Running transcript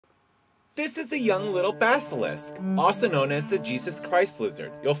This is a young little basilisk, also known as the Jesus Christ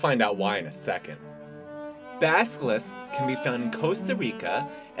lizard. You'll find out why in a second. Basilisks can be found in Costa Rica,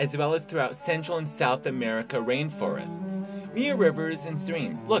 as well as throughout Central and South America rainforests, near rivers and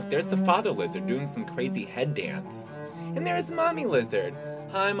streams. Look, there's the father lizard doing some crazy head dance. And there's mommy lizard.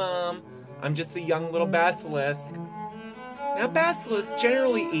 Hi, Mom. I'm just a young little basilisk. Now, basilisks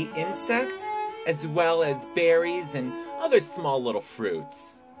generally eat insects, as well as berries and other small little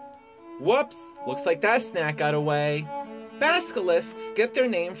fruits. Whoops, looks like that snack got away. Basilisks get their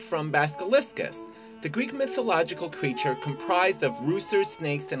name from basiliscus, the Greek mythological creature comprised of roosters,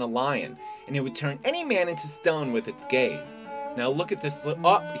 snakes, and a lion, and it would turn any man into stone with its gaze. Now look at this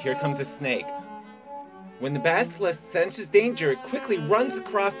oh, here comes a snake. When the basilisk senses danger, it quickly runs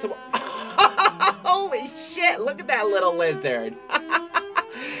across the Holy shit, look at that little lizard!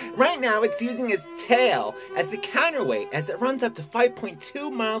 Right now, it's using its tail as the counterweight as it runs up to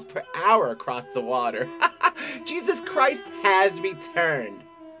 5.2 miles per hour across the water. Jesus Christ has returned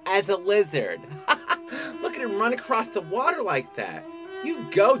as a lizard. Look at him run across the water like that. You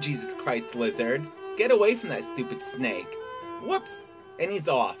go, Jesus Christ lizard. Get away from that stupid snake. Whoops, and he's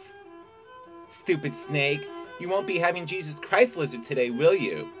off. Stupid snake, you won't be having Jesus Christ lizard today, will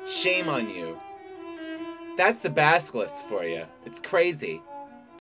you? Shame on you. That's the basilisk for you. It's crazy.